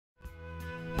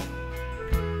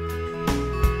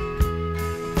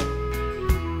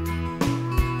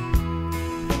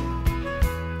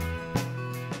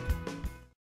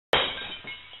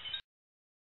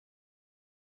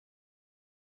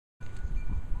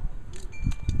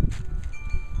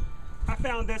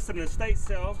found this in an estate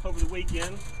sale over the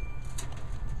weekend.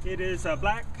 It is a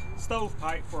black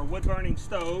stovepipe for a wood burning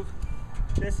stove.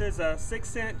 This is a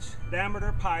 6-inch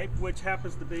diameter pipe, which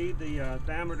happens to be the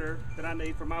diameter that I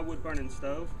need for my wood burning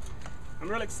stove. I'm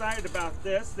really excited about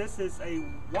this. This is a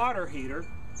water heater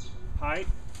pipe.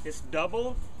 It's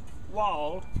double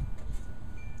walled,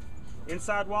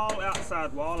 inside wall,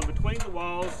 outside wall, and between the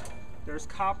walls there's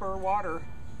copper water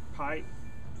pipe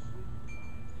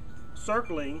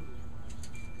circling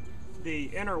the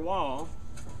inner wall.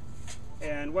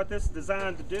 And what this is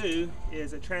designed to do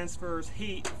is it transfers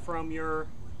heat from your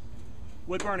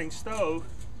wood burning stove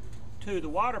to the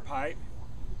water pipe,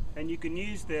 and you can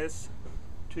use this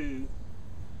to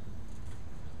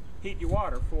heat your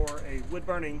water for a wood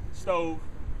burning stove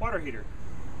water heater.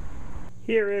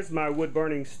 Here is my wood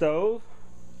burning stove.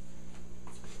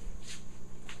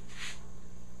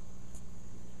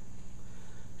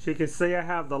 As you can see, I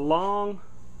have the long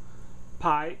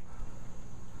pipe.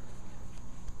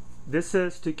 This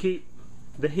is to keep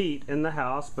the heat in the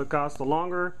house, because the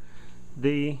longer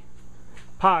the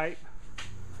pipe,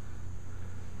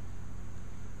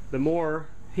 the more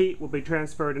heat will be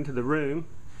transferred into the room.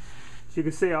 As you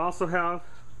can see, I also have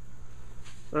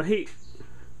a heat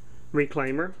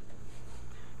reclaimer.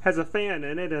 Has a fan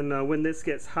in it, and when this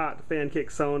gets hot, the fan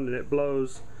kicks on and it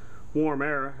blows warm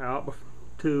air out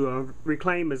to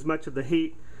reclaim as much of the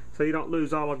heat so you don't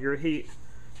lose all of your heat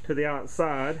to the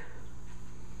outside.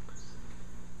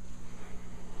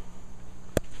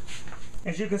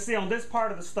 As you can see on this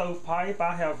part of the stovepipe,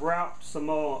 I have wrapped some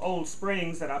old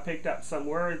springs that I picked up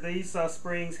somewhere. These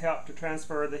springs help to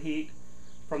transfer the heat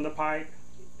from the pipe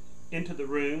into the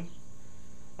room.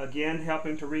 Again,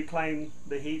 helping to reclaim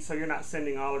the heat so you're not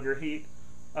sending all of your heat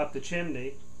up the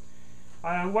chimney.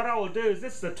 What I will do is,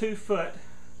 this is a 2-foot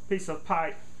piece of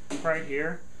pipe right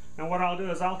here. And what I'll do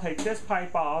is I'll take this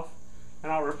pipe off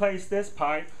and I'll replace this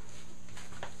pipe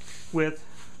with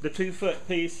the 2-foot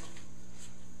piece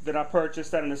that I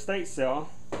purchased at an estate sale,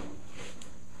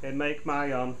 and make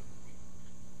my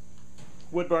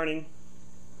wood burning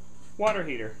water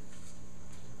heater.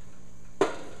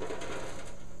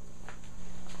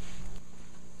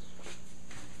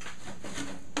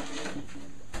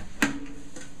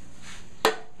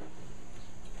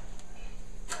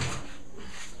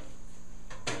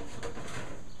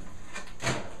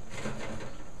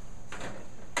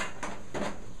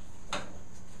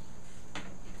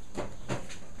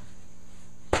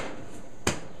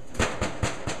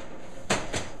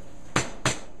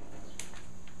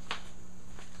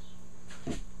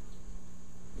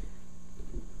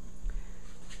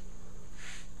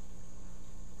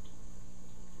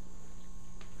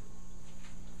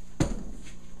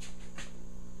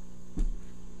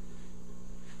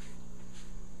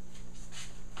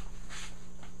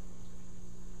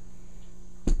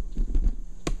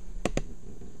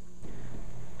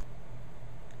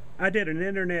 I did an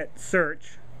internet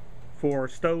search for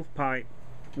stovepipe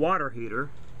water heater,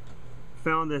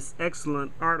 found this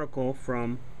excellent article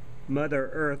from Mother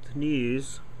Earth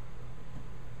News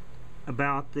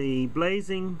about the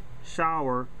blazing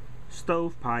shower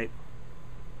stovepipe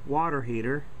water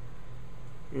heater,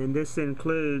 and this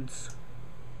includes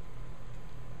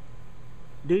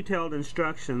detailed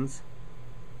instructions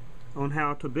on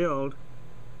how to build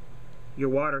your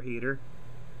water heater.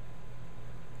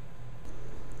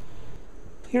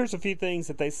 Here's a few things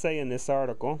that they say in this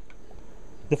article.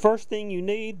 The first thing you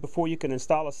need before you can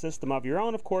install a system of your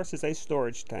own, of course, is a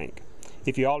storage tank.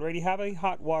 If you already have a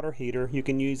hot water heater, you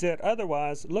can use it.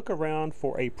 Otherwise, look around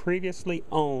for a previously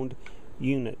owned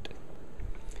unit.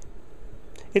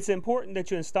 It's important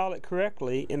that you install it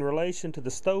correctly in relation to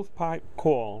the stovepipe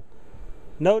coil.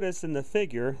 Notice in the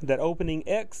figure that opening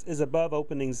X is above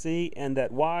opening Z and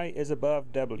that Y is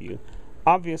above W.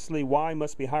 Obviously, Y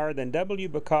must be higher than W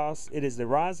because it is the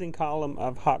rising column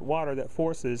of hot water that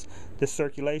forces the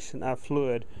circulation of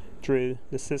fluid through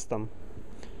the system.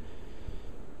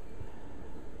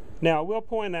 Now, I will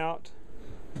point out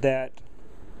that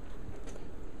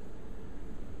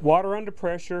water under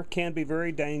pressure can be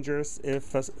very dangerous.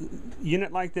 If a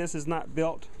unit like this is not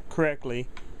built correctly,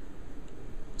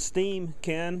 steam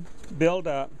can build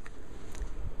up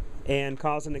and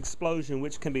cause an explosion,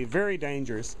 which can be very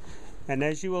dangerous. And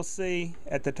as you will see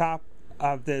at the top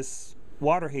of this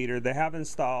water heater, they have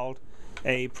installed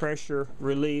a pressure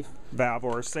relief valve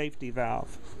or a safety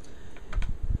valve.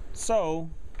 So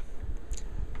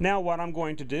now what I'm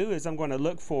going to do is I'm going to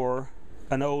look for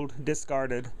an old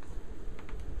discarded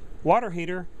water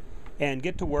heater and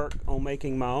get to work on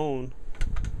making my own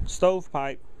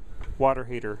stovepipe water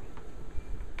heater.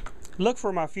 Look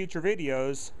for my future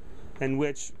videos in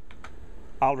which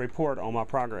I'll report on my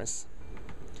progress.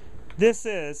 This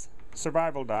is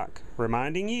Survival Doc,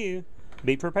 reminding you,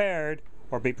 be prepared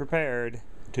or be prepared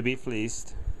to be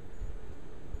fleeced.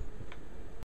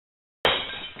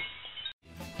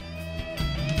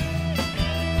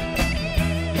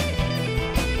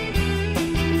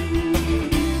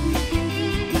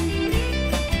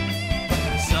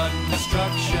 Sudden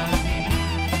destruction.